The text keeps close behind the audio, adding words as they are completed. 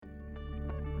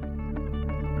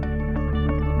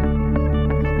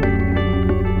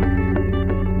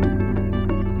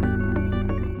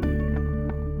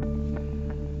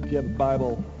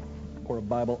Bible or a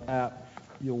Bible app,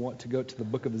 you'll want to go to the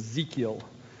book of Ezekiel.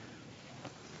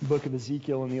 Book of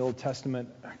Ezekiel in the Old Testament.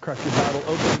 Crack your Bible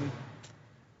open.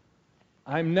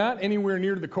 I'm not anywhere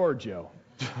near the cord, Joe.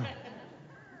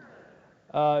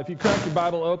 If you crack your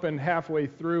Bible open halfway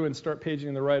through and start paging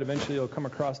to the right, eventually you'll come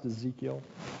across Ezekiel,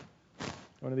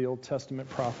 one of the Old Testament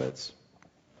prophets.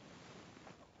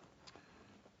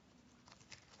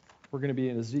 We're going to be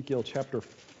in Ezekiel chapter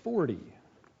 40.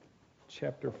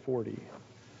 Chapter 40.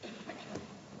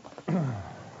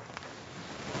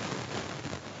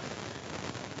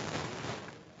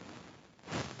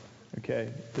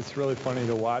 Okay, it's really funny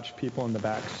to watch people in the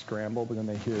back scramble when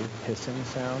they hear hissing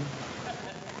sound.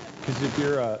 Because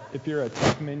if you're a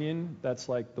tech minion, that's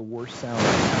like the worst sound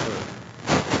ever.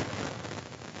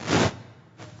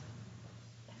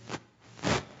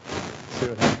 See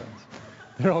what happens.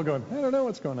 They're all going, I don't know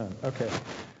what's going on. Okay,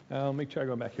 let me try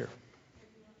going back here.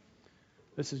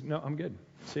 No, I'm good.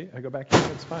 See, I go back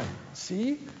here, it's fine.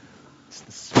 See? It's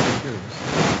the speakers.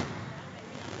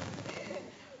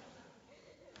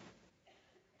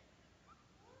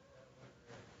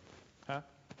 Huh?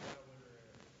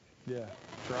 Yeah,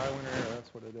 dry winter air,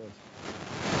 that's what it is. Your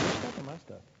stuff or my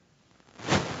stuff?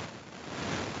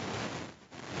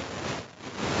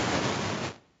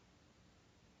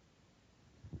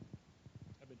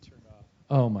 I've been turned off.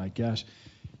 Oh my gosh.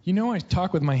 You know I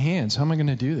talk with my hands. How am I going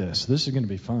to do this? This is going to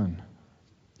be fun.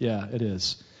 Yeah, it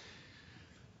is.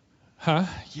 Huh?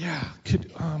 Yeah.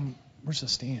 Where's the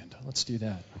stand? Let's do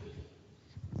that.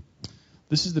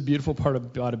 This is the beautiful part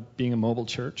about being a mobile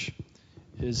church,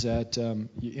 is that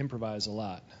you improvise a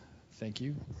lot. Thank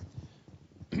you.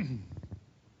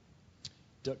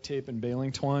 Duct tape and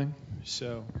baling twine.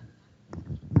 So,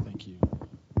 thank you.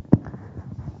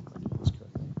 That's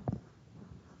correct.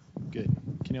 Good.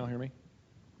 Can you all hear me?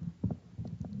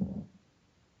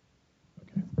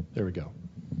 Okay. There we go.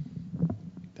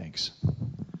 Thanks.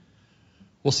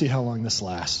 We'll see how long this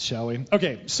lasts, shall we?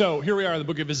 Okay, so here we are in the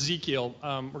book of Ezekiel.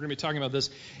 We're going to be talking about this.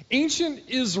 Ancient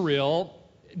Israel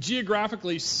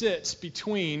geographically sits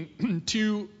between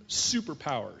two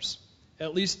superpowers,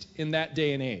 at least in that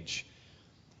day and age.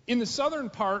 In the southern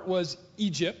part was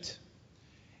Egypt,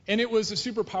 and it was a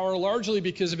superpower largely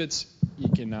because of its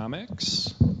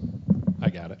economics. I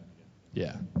got it.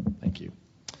 Yeah, thank you.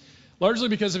 Largely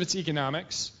because of its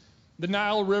economics. The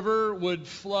Nile River would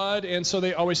flood, and so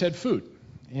they always had food.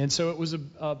 And so it was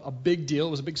a big deal. It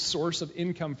was a big source of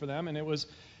income for them, and it was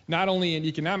not only an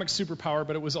economic superpower,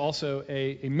 but it was also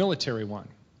a military one.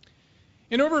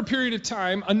 And over a period of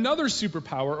time, another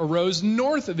superpower arose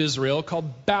north of Israel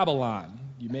called Babylon.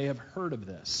 You may have heard of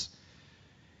this.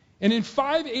 And in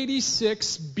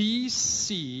 586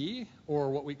 BC, or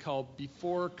what we call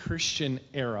before Christian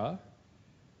era,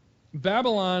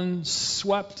 Babylon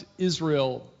swept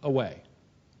Israel away.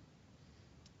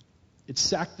 It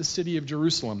sacked the city of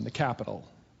Jerusalem, the capital.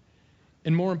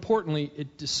 And more importantly,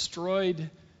 it destroyed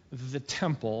the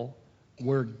temple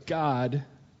where God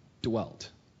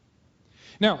dwelt.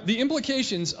 Now, the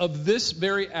implications of this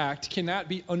very act cannot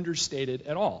be understated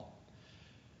at all.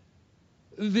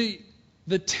 The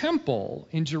temple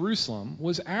in Jerusalem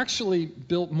was actually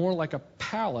built more like a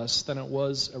palace than it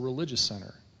was a religious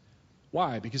center.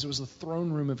 Why? Because it was the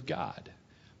throne room of God.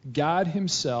 God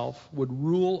himself would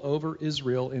rule over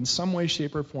Israel in some way,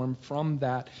 shape, or form from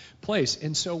that place.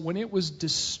 And so when it was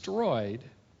destroyed,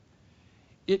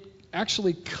 it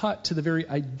actually cut to the very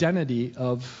identity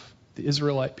of the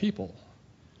Israelite people.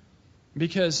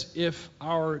 Because if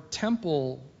our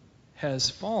temple has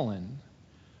fallen,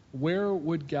 where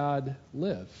would God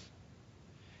live?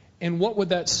 And what would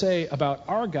that say about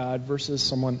our God versus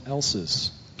someone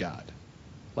else's God,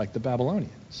 like the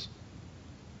Babylonians?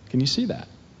 Can you see that?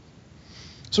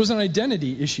 So it's an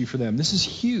identity issue for them. This is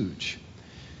huge.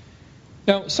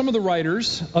 Now, some of the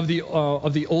writers of the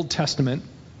Old Testament,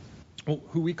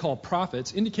 who we call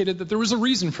prophets, indicated that there was a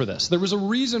reason for this. There was a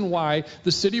reason why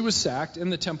the city was sacked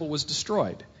and the temple was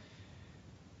destroyed.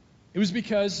 It was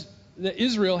because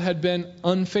Israel had been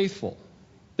unfaithful.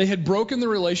 They had broken the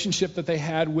relationship that they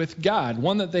had with God,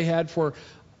 one that they had for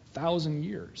 1,000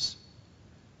 years.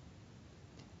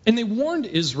 And they warned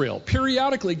Israel.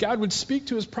 Periodically, God would speak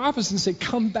to his prophets and say,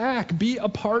 come back, be a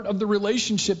part of the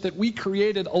relationship that we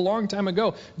created a long time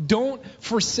ago. Don't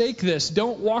forsake this.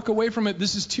 Don't walk away from it.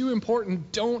 This is too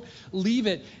important. Don't leave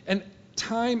it. And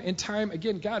time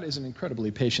again, God is an incredibly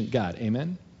patient God.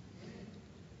 Amen?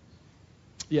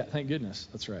 Yeah, thank goodness.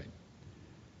 That's right.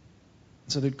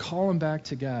 So they'd call them back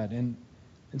to God. And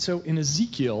so in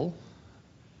Ezekiel,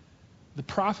 the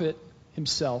prophet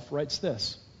himself writes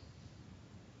this.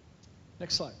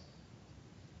 Next slide.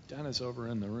 Donna's over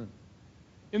in the room.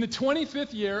 In the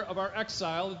 25th year of our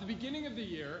exile, at the beginning of the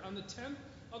year, on the 10th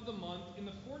of the month, in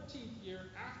the 14th year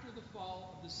after the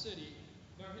fall of the city,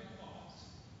 now hit pause.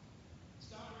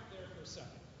 Stop right there for a second.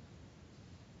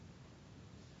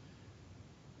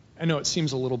 I know it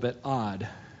seems a little bit odd.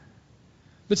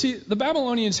 But see, the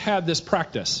Babylonians had this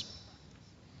practice.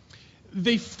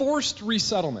 They forced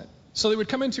resettlement. So they would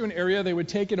come into an area, they would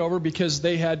take it over because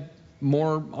they had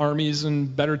more armies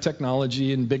and better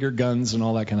technology and bigger guns and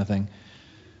all that kind of thing.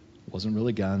 It wasn't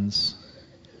really guns.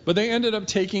 But they ended up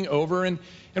taking over, and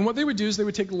what they would do is they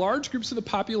would take large groups of the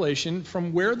population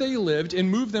from where they lived and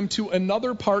move them to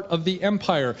another part of the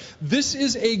empire. This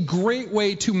is a great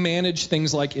way to manage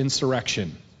things like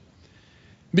insurrection.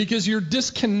 Because you're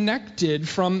disconnected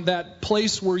from that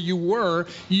place where you were.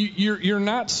 You're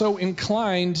not so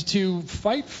inclined to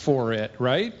fight for it,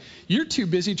 right? You're too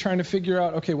busy trying to figure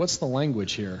out, okay, what's the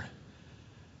language here?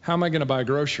 How am I going to buy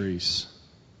groceries?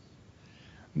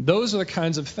 Those are the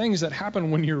kinds of things that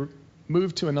happen when you're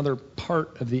moved to another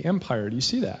part of the empire. Do you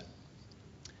see that?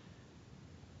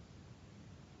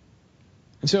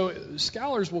 And so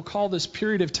scholars will call this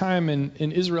period of time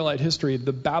in Israelite history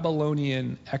the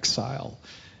Babylonian exile.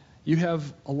 You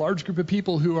have a large group of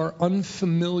people who are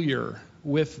unfamiliar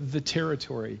with the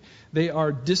territory. They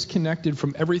are disconnected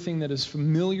from everything that is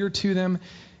familiar to them,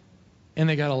 and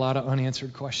they got a lot of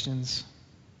unanswered questions.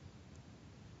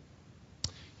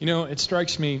 You know, it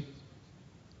strikes me,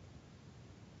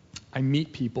 I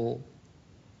meet people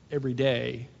every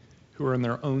day who are in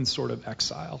their own sort of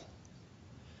exile.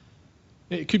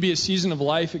 It could be a season of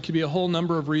life, it could be a whole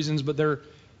number of reasons, but they're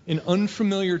in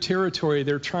unfamiliar territory.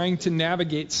 They're trying to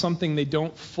navigate something they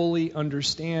don't fully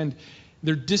understand.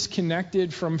 They're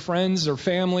disconnected from friends or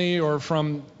family or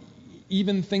from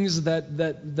even things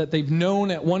that they've known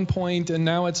at one point, and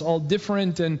now it's all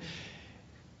different, and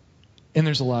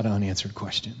there's a lot of unanswered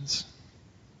questions.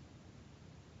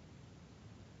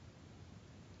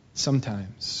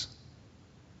 Sometimes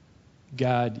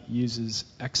God uses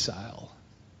exile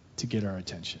to get our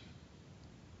attention.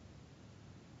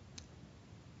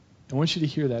 I want you to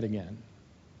hear that again,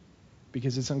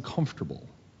 because it's uncomfortable.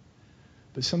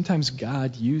 But sometimes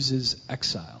God uses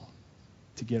exile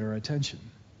to get our attention.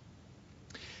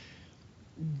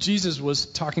 Jesus was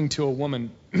talking to a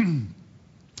woman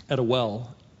at a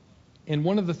well, and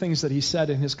one of the things that he said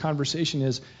in his conversation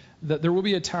is that there will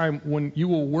be a time when you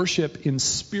will worship in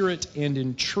spirit and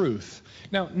in truth.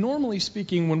 Now, normally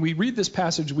speaking, when we read this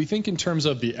passage, we think in terms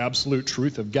of the absolute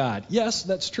truth of God. Yes,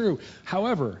 that's true.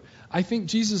 However, I think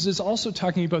Jesus is also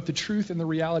talking about the truth and the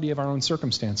reality of our own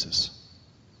circumstances.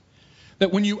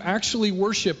 That when you actually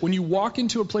worship, when you walk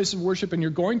into a place of worship and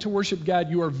you're going to worship God,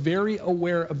 you are very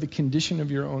aware of the condition of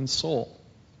your own soul,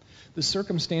 the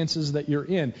circumstances that you're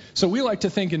in. So we like to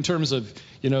think in terms of,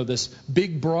 this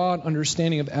big, broad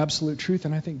understanding of absolute truth,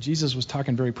 and I think Jesus was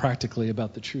talking very practically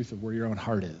about the truth of where your own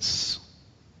heart is.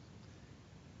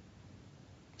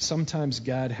 Sometimes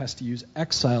God has to use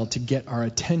exile to get our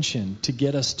attention, to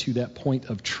get us to that point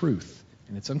of truth.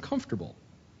 And it's uncomfortable.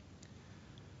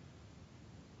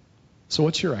 So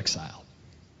what's your exile?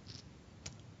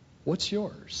 What's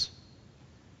yours?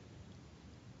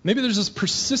 Maybe there's this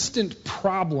persistent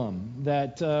problem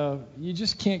that you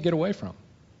just can't get away from.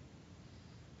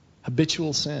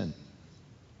 Habitual sin.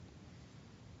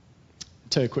 I'll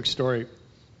tell you a quick story.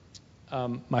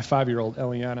 My 5-year-old,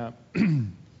 Eliana,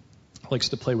 likes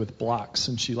to play with blocks,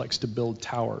 and she likes to build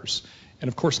towers. And,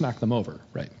 of course, knock them over,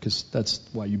 right? Because that's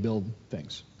why you build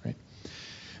things, right?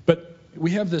 But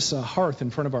we have this hearth in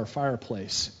front of our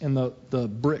fireplace, and the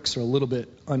bricks are a little bit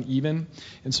uneven.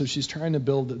 And so she's trying to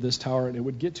build this tower, and it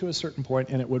would get to a certain point,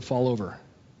 and it would fall over.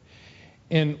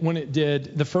 And when it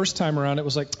did, the first time around, it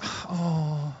was like,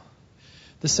 oh.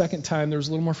 The second time, there was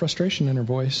a little more frustration in her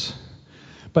voice.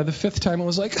 By the 5th time, it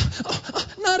was like, oh,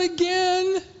 not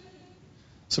again.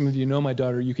 Some of you know my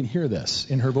daughter, you can hear this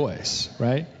in her voice,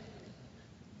 right?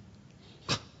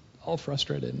 All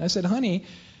frustrated. And I said, honey,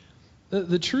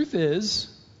 the truth is,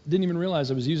 didn't even realize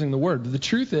I was using the word. The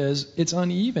truth is, it's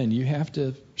uneven. You have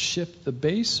to shift the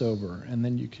base over, and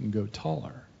then you can go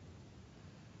taller.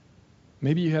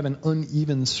 Maybe you have an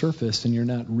uneven surface, and you're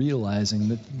not realizing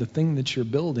that the thing that you're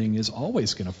building is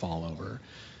always going to fall over,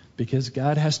 because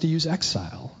God has to use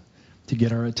exile to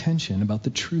get our attention about the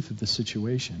truth of the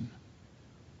situation.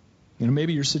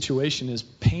 Maybe your situation is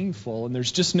painful, and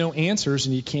there's just no answers,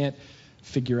 and you can't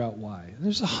figure out why.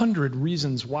 There's 100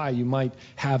 reasons why you might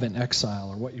have an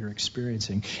exile or what you're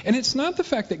experiencing. And it's not the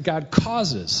fact that God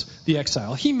causes the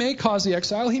exile. He may cause the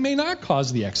exile. He may not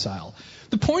cause the exile.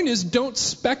 The point is, don't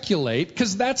speculate,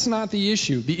 because that's not the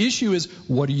issue. The issue is,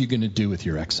 what are you going to do with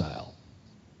your exile?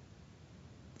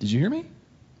 Did you hear me?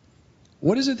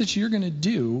 What is it that you're going to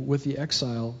do with the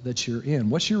exile that you're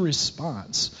in? What's your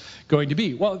response going to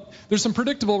be? Well, there's some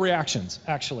predictable reactions,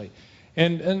 actually.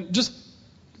 And just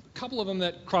a couple of them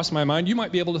that cross my mind. You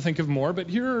might be able to think of more, but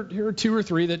here are two or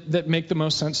three that make the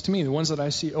most sense to me, the ones that I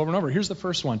see over and over. Here's the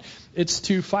first one. It's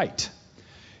to fight.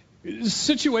 A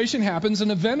situation happens, an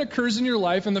event occurs in your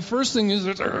life, and the first thing is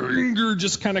that anger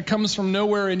just kind of comes from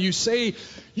nowhere, and you say,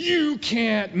 "You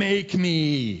can't make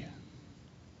me."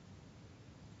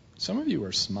 Some of you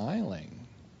are smiling.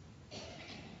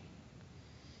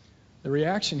 The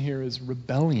reaction here is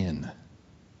rebellion.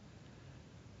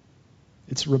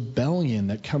 It's rebellion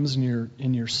that comes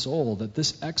in your soul, that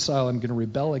this exile, I'm going to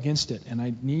rebel against it. And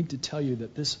I need to tell you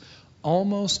that this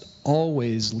almost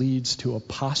always leads to a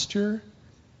posture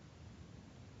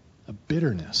of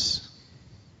bitterness.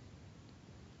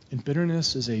 And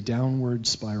bitterness is a downward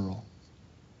spiral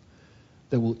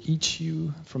that will eat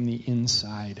you from the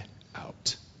inside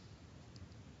out.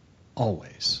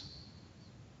 Always.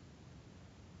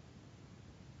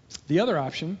 The other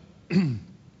option,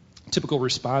 typical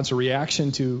response or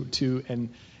reaction to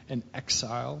an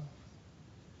exile,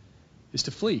 is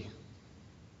to flee.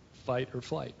 Fight or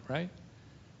flight, right?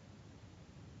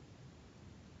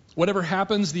 Whatever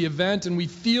happens, the event, and we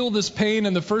feel this pain,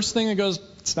 and the first thing that goes,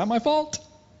 it's not my fault.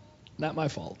 Not my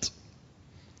fault.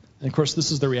 And of course,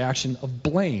 this is the reaction of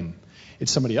blame.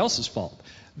 It's somebody else's fault.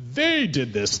 They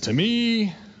did this to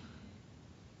me.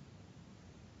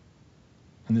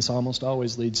 And this almost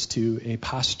always leads to a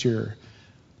posture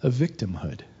of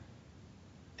victimhood.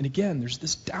 And again, there's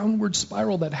this downward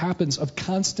spiral that happens of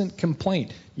constant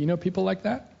complaint. You know people like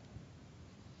that?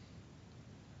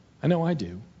 I know I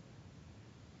do.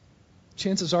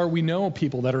 Chances are we know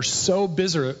people that are so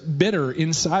bitter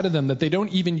inside of them that they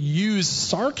don't even use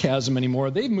sarcasm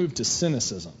anymore. They've moved to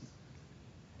cynicism.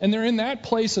 And they're in that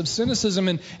place of cynicism,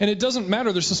 and it doesn't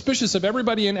matter. They're suspicious of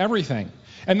everybody and everything.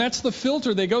 And that's the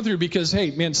filter they go through because,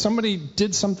 hey, man, somebody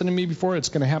did something to me before. It's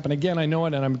going to happen again. I know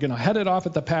it, and I'm going to head it off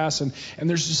at the pass. And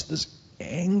there's just this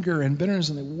anger and bitterness,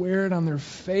 and they wear it on their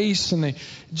face, and they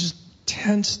just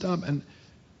tensed up. And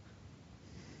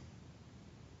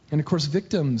of course,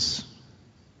 victims,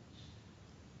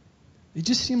 they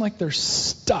just seem like they're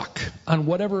stuck on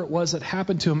whatever it was that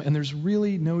happened to them, and there's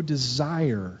really no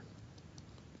desire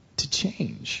to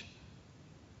change.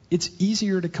 It's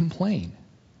easier to complain.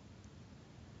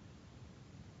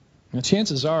 Now,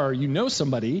 chances are you know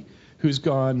somebody who's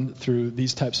gone through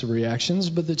these types of reactions,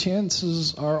 but the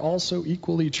chances are also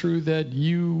equally true that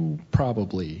you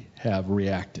probably have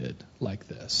reacted like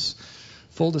this.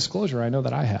 Full disclosure, I know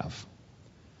that I have.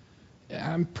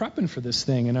 I'm prepping for this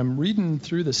thing, and I'm reading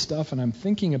through this stuff, and I'm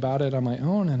thinking about it on my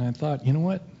own, and I thought, you know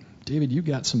what, David, you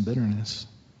got some bitterness.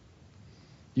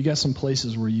 You got some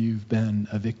places where you've been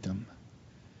a victim.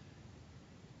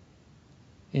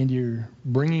 And you're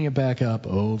bringing it back up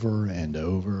over and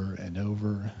over and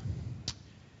over.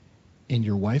 And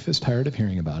your wife is tired of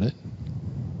hearing about it.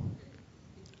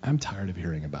 I'm tired of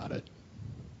hearing about it.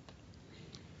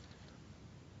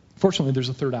 Fortunately, there's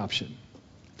a third option.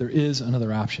 There is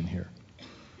another option here.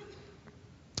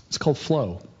 It's called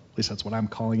flow. At least that's what I'm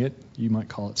calling it. You might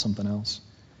call it something else.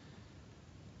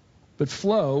 But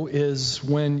flow is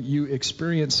when you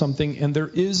experience something and there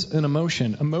is an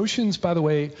emotion. Emotions, by the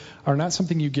way, are not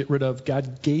something you get rid of.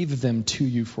 God gave them to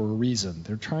you for a reason.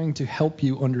 They're trying to help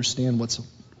you understand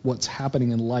what's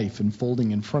happening in life unfolding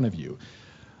in front of you.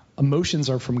 Emotions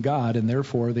are from God, and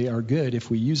therefore they are good if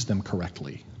we use them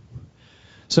correctly.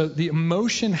 So the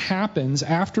emotion happens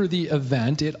after the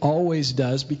event. It always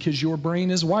does because your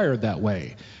brain is wired that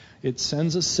way. It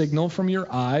sends a signal from your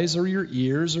eyes or your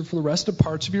ears or for the rest of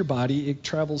parts of your body. It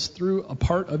travels through a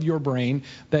part of your brain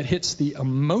that hits the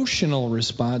emotional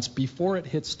response before it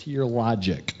hits to your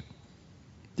logic.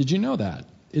 Did you know that?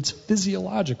 It's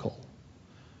physiological.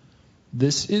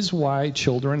 This is why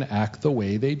children act the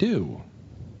way they do.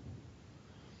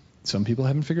 Some people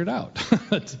haven't figured out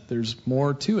that there's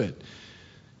more to it.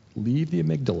 Leave the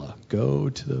amygdala. Go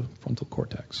to the frontal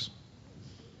cortex.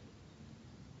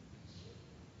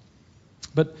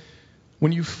 But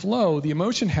when you flow, the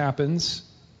emotion happens,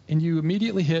 and you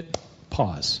immediately hit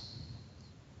pause.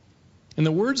 And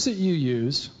the words that you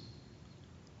use,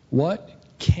 what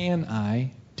can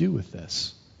I do with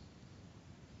this?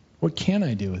 What can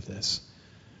I do with this?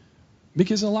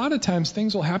 Because a lot of times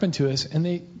things will happen to us, and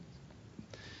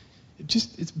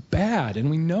it's bad, and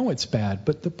we know it's bad.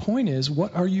 But the point is,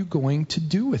 what are you going to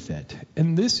do with it?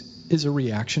 And this is a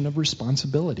reaction of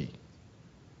responsibility.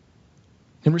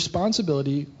 And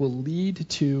responsibility will lead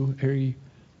to a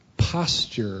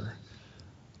posture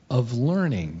of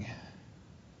learning.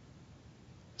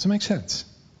 Does that make sense?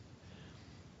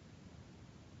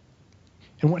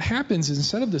 And what happens is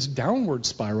instead of this downward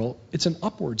spiral, it's an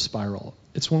upward spiral.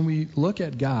 It's when we look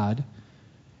at God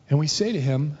and we say to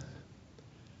him,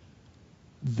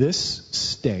 this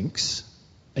stinks.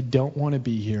 I don't want to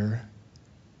be here.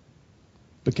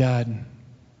 But God,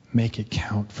 make it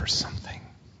count for something.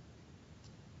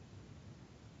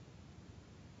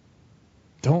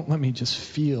 Don't let me just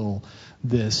feel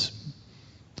this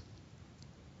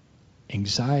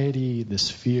anxiety,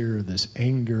 this fear, this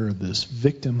anger, this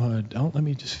victimhood. Don't let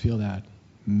me just feel that.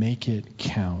 Make it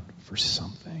count for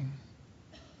something.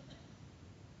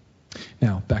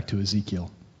 Now, back to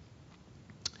Ezekiel,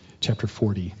 chapter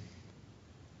 40.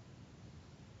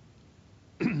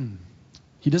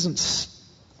 He doesn't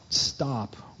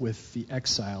stop with the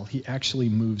exile. He actually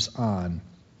moves on.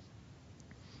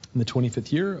 In the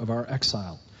 25th year of our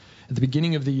exile, at the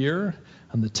beginning of the year,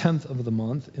 on the 10th of the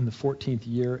month, in the 14th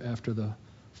year after the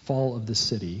fall of the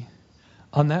city,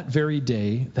 on that very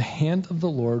day, the hand of the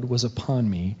Lord was upon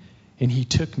me, and he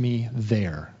took me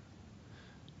there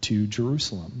to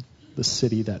Jerusalem, the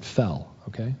city that fell,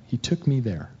 okay? He took me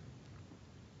there.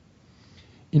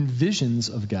 In visions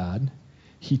of God,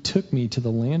 he took me to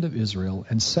the land of Israel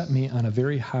and set me on a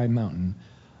very high mountain,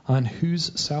 on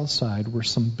whose south side were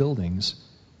some buildings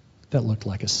that looked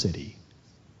like a city.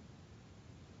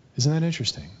 Isn't that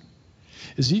interesting?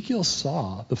 Ezekiel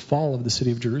saw the fall of the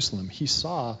city of Jerusalem. He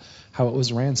saw how it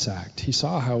was ransacked. He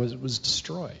saw how it was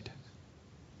destroyed.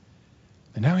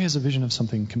 And now he has a vision of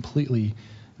something completely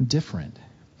different.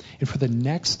 And for the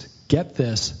next, get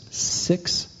this,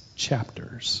 6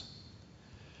 chapters,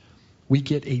 we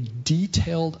get a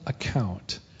detailed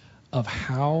account of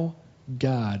how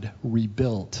God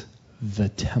rebuilt the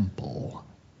temple.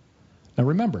 Now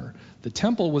remember, the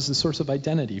temple was the source of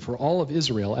identity for all of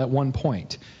Israel at one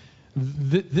point.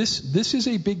 This is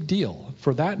a big deal.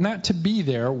 For that not to be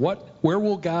there, where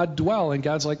will God dwell? And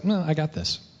God's like, no, I got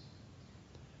this.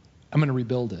 I'm going to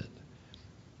rebuild it.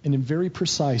 And in very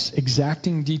precise,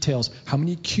 exacting details, how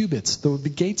many cubits the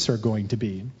gates are going to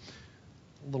be.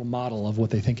 A little model of what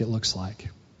they think it looks like.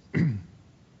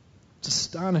 It's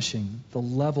astonishing, the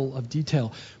level of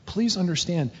detail. Please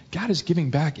understand, God is giving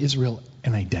back Israel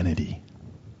an identity.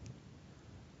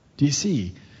 Do you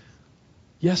see?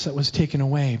 Yes, that was taken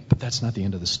away, but that's not the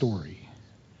end of the story.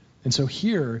 And so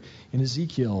here in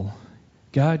Ezekiel,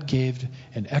 God gave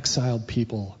an exiled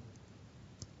people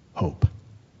hope.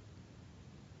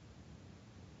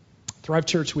 Thrive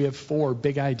Church, we have 4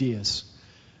 big ideas.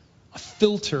 A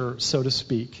filter, so to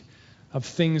speak, of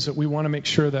things that we want to make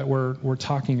sure that we're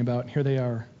talking about. Here they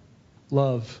are: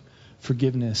 love,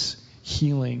 forgiveness,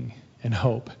 healing, and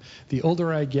hope. The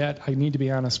older I get, I need to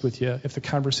be honest with you, if the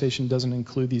conversation doesn't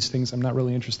include these things, I'm not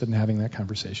really interested in having that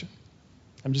conversation.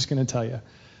 I'm just going to tell you,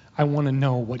 I want to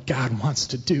know what God wants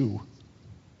to do.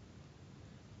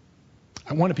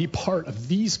 I want to be part of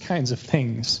these kinds of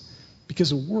things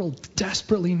because the world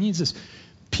desperately needs this.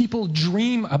 People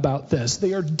dream about this.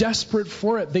 They are desperate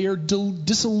for it. They are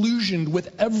disillusioned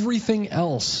with everything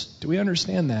else. Do we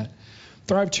understand that?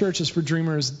 Thrive Church is for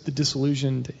dreamers, the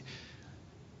disillusioned,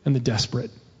 and the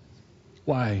desperate.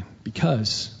 Why?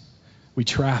 Because we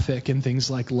traffic in things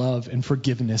like love and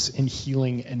forgiveness and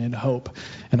healing and in hope.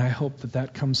 And I hope that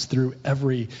that comes through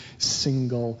every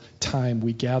single time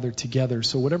we gather together.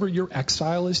 So whatever your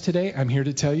exile is today, I'm here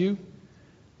to tell you,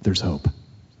 there's hope.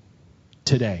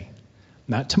 Today.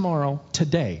 Not tomorrow,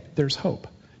 today, there's hope.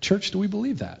 Church, do we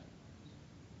believe that?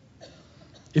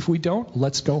 If we don't,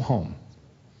 let's go home.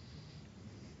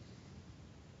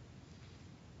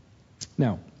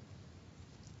 Now,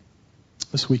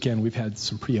 this weekend we've had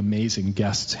some pretty amazing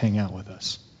guests hang out with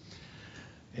us.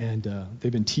 And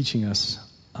they've been teaching us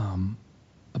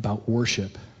about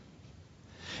worship.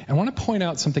 And I want to point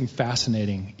out something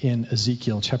fascinating in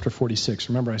Ezekiel chapter 46.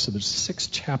 Remember, I said there's 6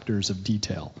 chapters of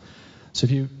detail. So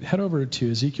if you head over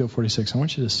to Ezekiel 46, I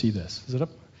want you to see this. Is it up?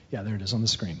 Yeah, there it is on the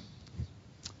screen.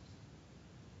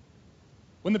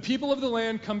 When the people of the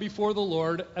land come before the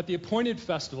Lord at the appointed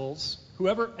festivals,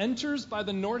 whoever enters by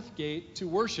the north gate to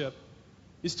worship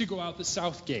is to go out the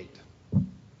south gate.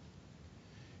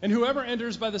 And whoever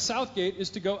enters by the south gate is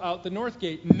to go out the north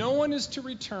gate. No one is to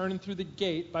return through the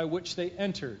gate by which they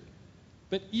entered,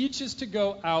 but each is to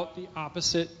go out the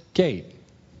opposite gate.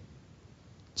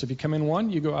 So if you come in one,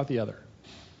 you go out the other.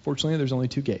 Fortunately, there's only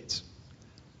 2 gates.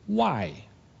 Why?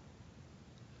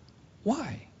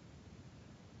 Why?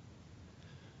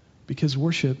 Because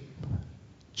worship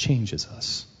changes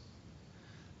us.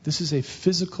 This is a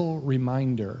physical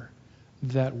reminder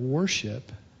that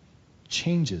worship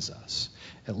changes us.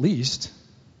 At least,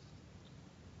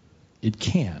 it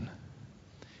can.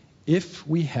 If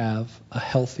we have a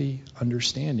healthy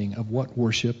understanding of what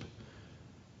worship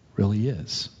really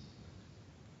is.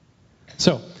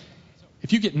 So,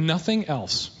 if you get nothing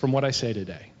else from what I say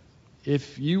today,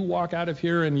 if you walk out of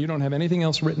here and you don't have anything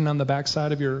else written on the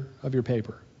backside of your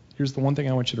paper, here's the one thing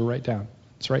I want you to write down.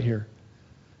 It's right here.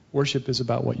 Worship is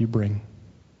about what you bring.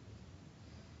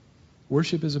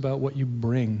 Worship is about what you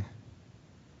bring.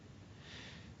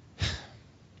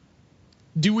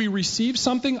 Do we receive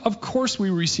something? Of course we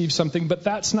receive something, but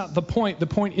that's not the point. The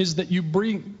point is that you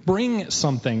bring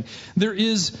something. There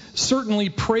is certainly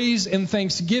praise and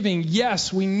thanksgiving.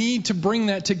 Yes, we need to bring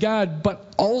that to God,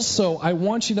 but also I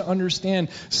want you to understand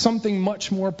something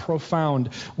much more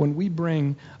profound. When we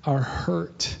bring our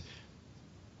hurt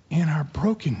and our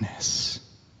brokenness,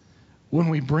 when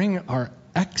we bring our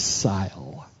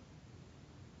exile,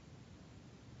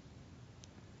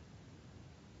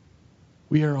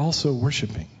 we are also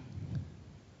worshiping.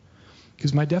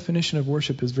 Because my definition of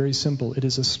worship is very simple. It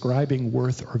is ascribing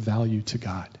worth or value to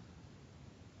God.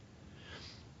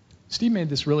 Steve made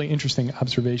this really interesting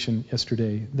observation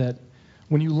yesterday that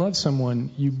when you love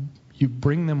someone, you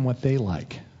bring them what they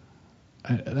like.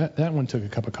 That one took a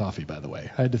cup of coffee, by the way.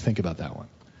 I had to think about that one.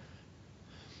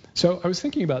 So I was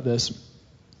thinking about this,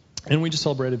 and we just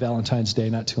celebrated Valentine's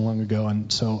Day not too long ago,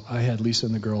 and so I had Lisa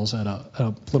and the girls at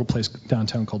a little place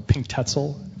downtown called Pink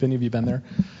Tetzel. Have any of you been there?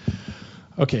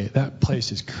 Okay, that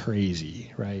place is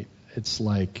crazy, right? It's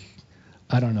like,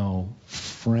 I don't know,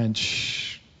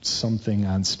 French something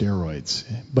on steroids.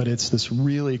 But it's this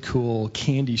really cool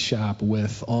candy shop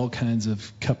with all kinds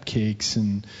of cupcakes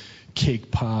and cake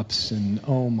pops, and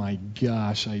oh my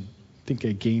gosh, I think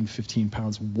I gained 15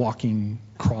 pounds walking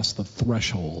across the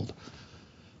threshold.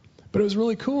 But it was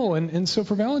really cool, and so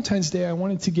for Valentine's Day, I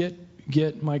wanted to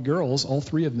get my girls, all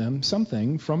three of them,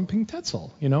 something from Pink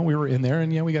Tetzel. You know, we were in there,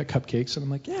 and we got cupcakes, and I'm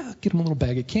like, yeah, get them a little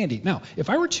bag of candy. Now, if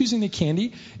I were choosing the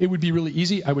candy, it would be really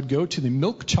easy. I would go to the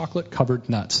milk chocolate covered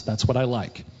nuts. That's what I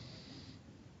like.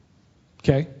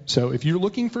 Okay, so if you're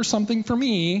looking for something for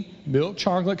me, milk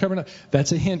chocolate covered nuts.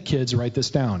 That's a hint, kids. Write this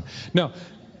down. No.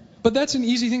 But that's an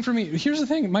easy thing for me. Here's the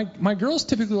thing. My girls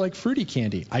typically like fruity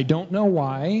candy. I don't know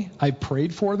why. I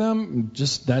prayed for them.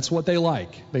 Just that's what they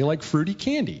like. They like fruity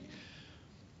candy.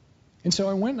 And so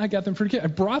I went and I got them fruity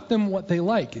candy. I brought them what they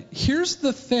like. Here's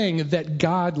the thing that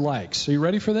God likes. Are you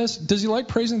ready for this? Does he like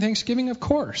praise and thanksgiving? Of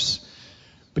course.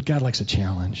 But God likes a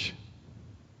challenge.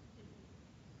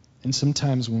 And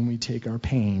sometimes when we take our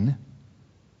pain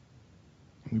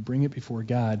we bring it before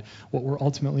God, what we're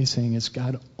ultimately saying is,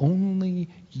 God, only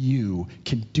you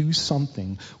can do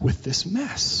something with this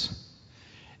mess.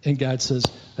 And God says,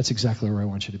 that's exactly where I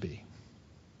want you to be.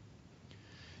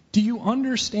 Do you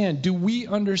understand? Do we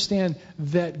understand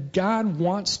that God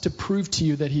wants to prove to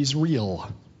you that he's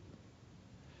real?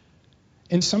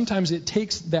 And sometimes it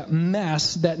takes that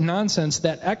mess, that nonsense,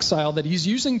 that exile that he's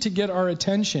using to get our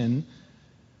attention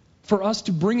for us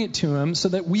to bring it to him so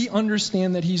that we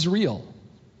understand that he's real.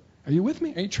 Are you with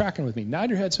me? Are you tracking with me? Nod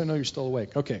your head so I know you're still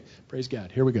awake. Okay, praise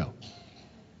God. Here we go.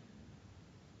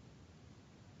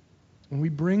 When we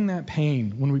bring that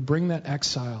pain, when we bring that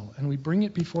exile, and we bring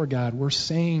it before God, we're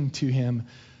saying to him,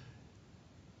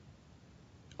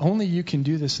 only you can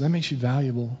do this. That makes you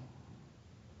valuable.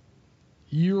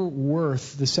 You're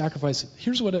worth the sacrifice.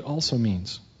 Here's what it also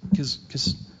means,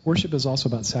 because worship is also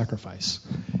about sacrifice.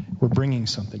 We're bringing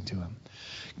something to him.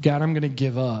 God, I'm going to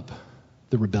give up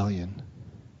the rebellion.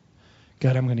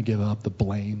 God, I'm going to give up the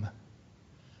blame.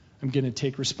 I'm going to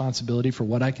take responsibility for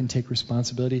what I can take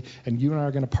responsibility, and you and I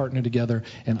are going to partner together,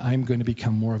 and I'm going to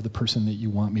become more of the person that you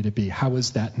want me to be. How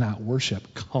is that not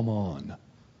worship? Come on.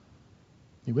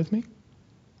 You with me?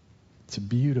 It's a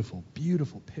beautiful,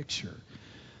 beautiful picture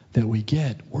that we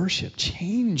get. Worship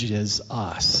changes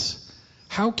us.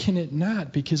 How can it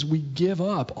not? Because we give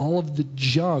up all of the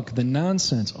junk, the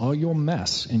nonsense, all your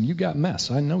mess, and you got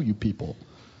mess. I know you people.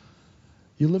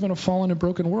 You live in a fallen and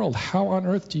broken world. How on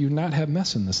earth do you not have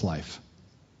mess in this life?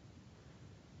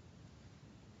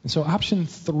 And so option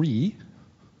 3,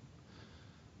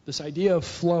 this idea of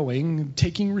flowing,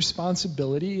 taking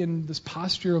responsibility, and this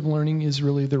posture of learning is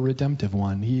really the redemptive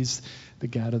one. He's the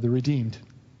God of the redeemed.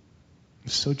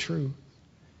 It's so true.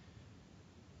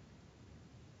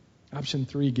 Option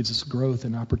 3 gives us growth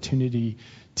and opportunity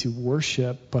to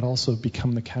worship, but also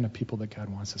become the kind of people that God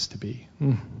wants us to be.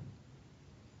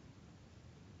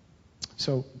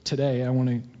 So today, I want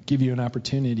to give you an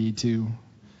opportunity to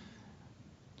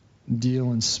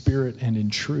deal in spirit and in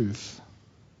truth.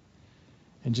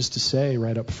 And just to say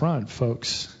right up front,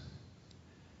 folks,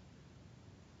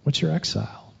 what's your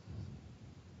exile?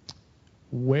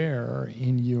 Where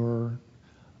in your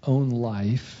own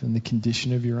life and the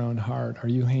condition of your own heart are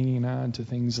you hanging on to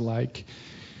things like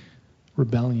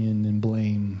rebellion and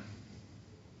blame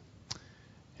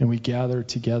And we gather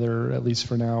together, at least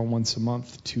for now, once a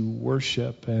month to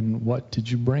worship. And what did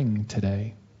you bring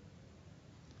today?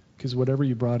 Because whatever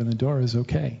you brought in the door is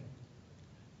okay.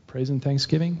 Praise and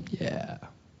thanksgiving? Yeah,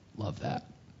 love that.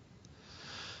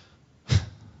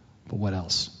 But what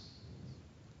else?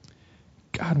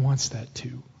 God wants that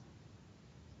too.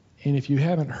 And if you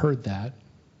haven't heard that,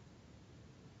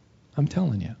 I'm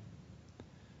telling you.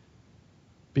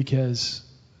 Because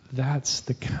that's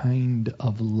the kind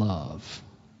of love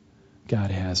God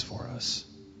has for us.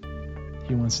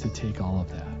 He wants to take all of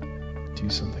that, do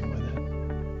something with it.